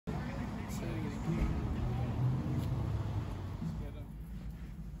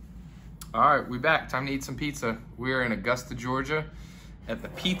All right, we back. Time to eat some pizza. We're in Augusta, Georgia at the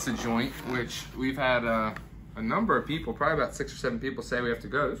Pizza Joint, which we've had a number of people, probably about 6 or 7 people say we have to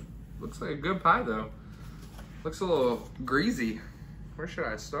go. Looks like a good pie though. Looks a little greasy. Where should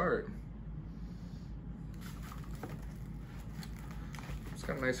I start? It's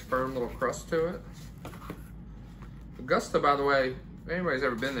got a nice firm little crust to it. Augusta, by the way, if anybody's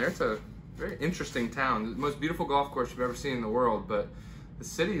ever been there, it's a very interesting town. The most beautiful golf course you've ever seen in the world, but the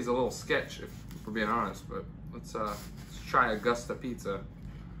city is a little sketch, if we're being honest. But let's try Augusta pizza.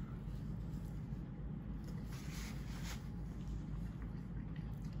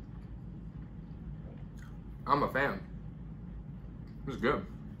 I'm a fan. This is good.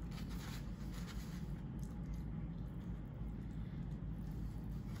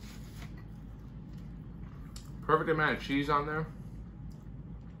 Perfect amount of cheese on there.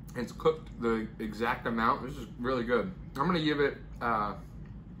 It's cooked the exact amount. This is really good. I'm gonna give it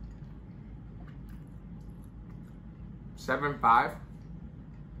 7.5.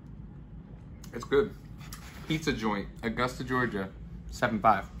 It's good. Pizza Joint, Augusta, Georgia,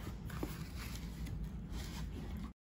 7.5.